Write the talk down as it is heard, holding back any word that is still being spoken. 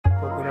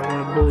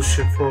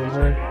bullshit for,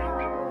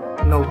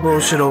 man. No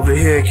bullshit over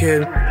here,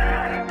 kid.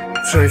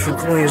 Straight from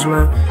Queens,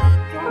 man.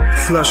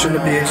 Flushing to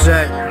be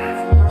exact.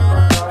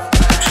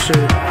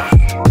 Shit.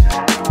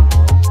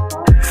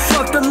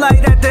 Fuck the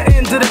light at the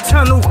end of the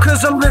tunnel,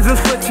 cause I'm living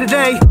for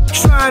today.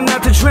 Trying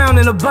not to drown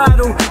in a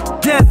bottle.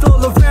 Death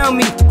all around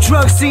me,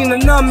 drugs seem to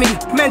numb me.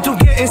 Mental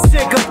getting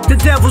sicker, the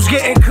devil's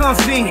getting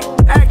comfy.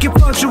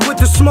 Acupuncture with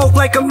the smoke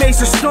like a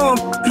Mason storm.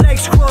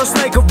 Legs crossed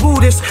like a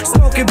Buddhist,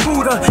 smoking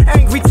Buddha.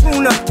 Angry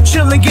tuna,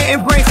 chillin'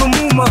 getting brain from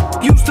Uma.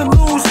 Used to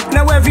lose,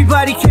 now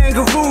everybody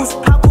kangaroos.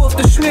 Hop off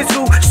the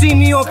schnitzel, see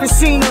me on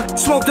casino.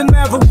 Smoke the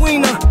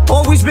marijuana,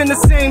 always been the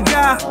same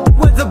guy.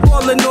 Whether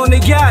ballin' on the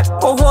yacht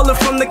or hauling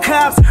from the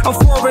cops, I'm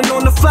foreign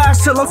on the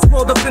fox till I'm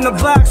spoiled up in the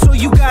box. All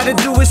you gotta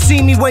do is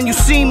see me when you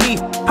see me.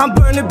 I'm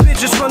burning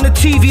bitches from the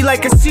TV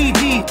like a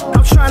CD.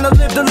 I'm trying to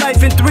live the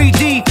life in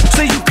 3D,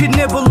 so you can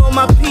nibble on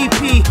my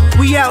PP.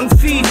 We out in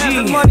Fiji.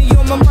 Having money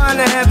on my mind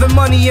and having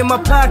money in my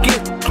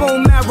pocket.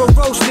 Bone marrow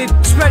roasted,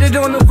 spread it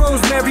on the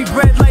rosemary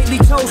bread, lightly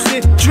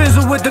toasted.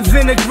 Drizzle with the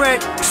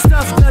vinaigrette,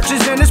 stuffed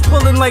Dutchess and it's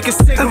pulling like a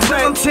cigarette. Until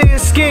I'm tan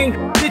skin,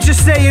 bitches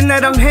saying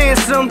that I'm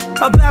handsome.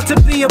 About to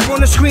be up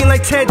on the screen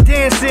like Ted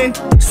Danson.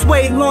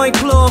 Suede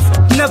loincloth,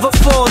 never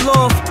fall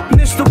off.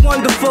 Mr.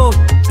 Wonderful,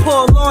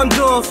 Paul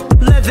Orndorff.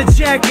 Leather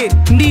jacket,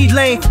 knee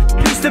length.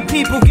 Piece of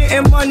people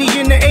getting money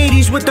in the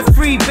 80s with the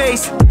free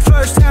base.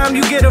 First time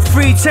you get a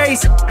free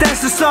taste,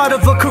 that's the start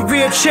of a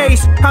career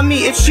chase. I'm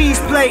eating cheese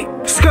plate,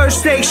 skirt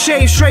steak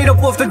shaved straight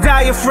up off the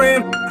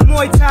diaphragm.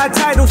 Muay Thai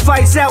title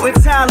fights out in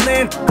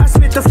Thailand. I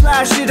spit the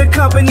fly shit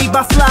accompanied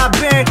by fly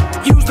band.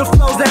 Use the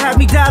flows that have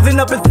me diving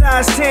up in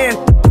thighs tan.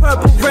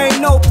 Purple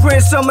rain, no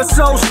prince, summer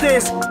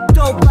solstice.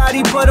 Dope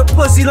body, but a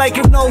pussy like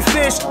if no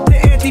fish. The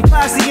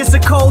anti-posse is a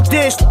cold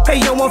dish. Hey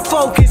yo, I'm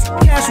focused.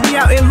 Cash me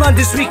out in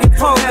London speaking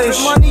Polish.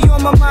 Having money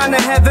on my mind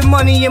and having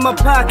money in my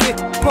pocket.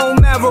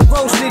 Bone marrow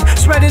roasted,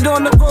 spread it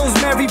on the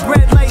rosemary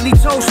bread, lightly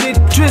toasted.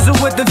 Drizzle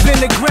with the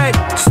vinaigrette,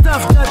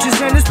 stuffed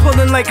Dutchess and it's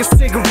pulling like a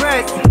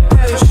cigarette.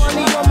 Having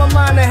money on my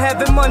mind and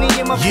having money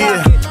in my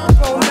pocket.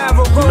 Bone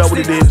marrow roasted, you know what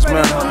it is, spread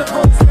man. it on the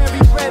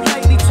rosemary bread,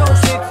 lightly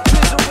toasted.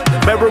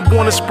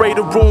 Marijuana spray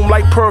the room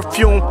like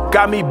perfume.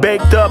 Got me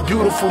baked up,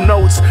 beautiful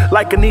notes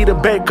like Anita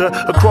Baker.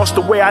 Across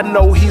the way I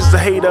know he's a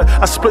hater.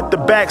 I split the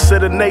backs of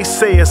the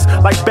naysayers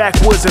like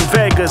backwoods in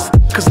Vegas.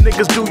 Cause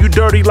niggas do you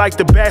dirty like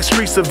the back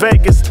streets of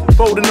Vegas.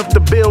 Folding up the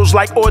bills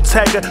like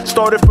Ortega.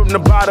 Started from the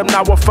bottom,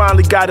 now I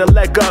finally got a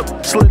leg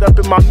up. Slid up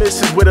in my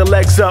missus with her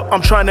legs up.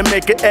 I'm trying to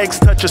make her eggs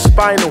touch a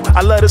spinal.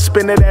 I let her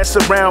spin that ass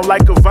around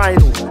like a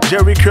vinyl.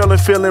 Jerry curling,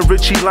 feeling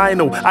Richie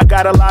Lionel. I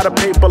got a lot of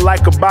paper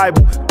like a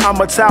Bible. I'm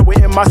a tower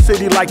in my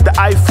city like the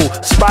Eiffel.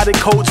 Spotted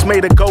coats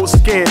made of goat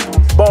skin.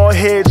 Bald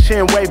head,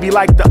 chin wavy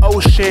like the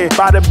ocean.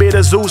 By the bit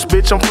of Zeus,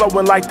 bitch, I'm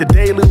flowing like the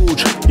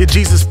deluge. Your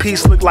Jesus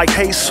piece look like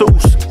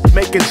Jesus.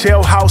 Making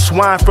jailhouse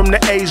wine from the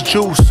Ace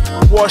juice.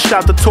 Wash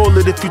out the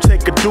toilet if you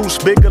take a deuce,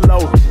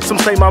 Bigelow. Some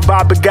say my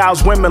vibe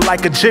beguiles women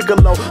like a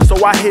gigolo.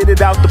 So I hit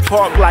it out the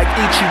park like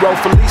Ichiro,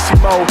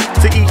 Felicimo.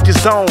 To each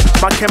his own,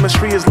 my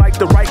chemistry is like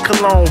the right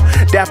cologne.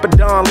 Dapper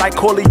Don like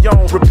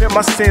Corleone. Repent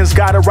my sins,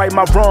 gotta right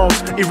my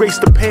wrongs. Erase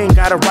the pain,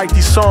 gotta write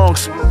these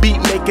songs. Beat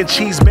making,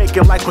 cheese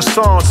baking like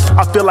croissants.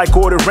 I feel like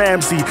Gordon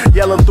Ramsay,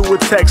 yelling through a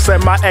text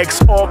at my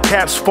ex, all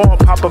caps, form,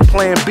 Papa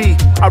Plan B.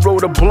 I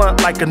rode a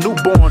blunt like a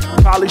newborn.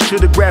 Probably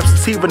should've grabbed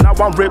sativa, now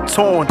I'm ripped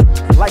torn.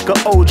 Like an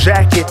old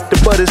jacket,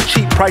 the butter's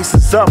cheap,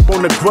 prices up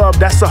on the grub,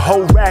 that's a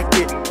whole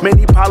racket.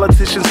 Many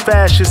politicians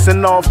fascists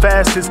in all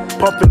facets,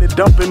 pumping and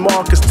dumping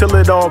markets till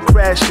it all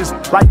crashes.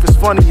 Life is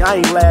funny, I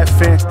ain't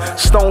laughing.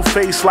 Stone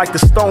face like the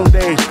Stone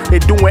Age. They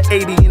doing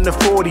 80 in the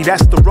 40,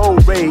 that's the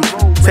road rage.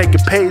 Take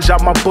a page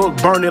out my book,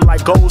 burn it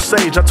like gold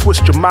sage. I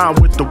twist your mind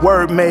with the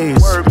word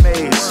maze.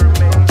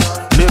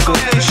 Nigga.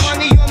 Having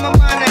money on my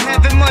mind and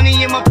having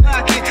money in my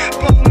pocket.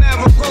 Bone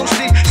marrow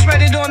roasted,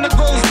 spread it on the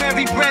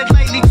rosemary bread,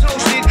 lightly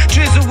toasted.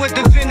 Drizzle with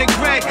the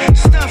vinaigrette,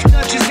 stuffed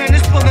Dutchess and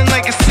it's pulling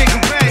like a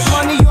cigarette.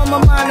 Money on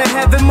my mind and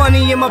having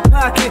money in my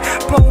pocket.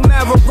 Bone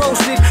marrow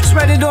roasted,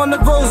 spread it on the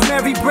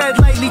rosemary bread,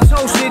 lightly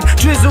toasted.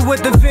 Drizzle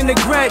with the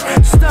vinaigrette,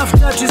 stuffed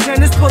Dutchess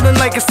and it's pulling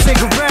like a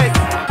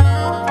cigarette.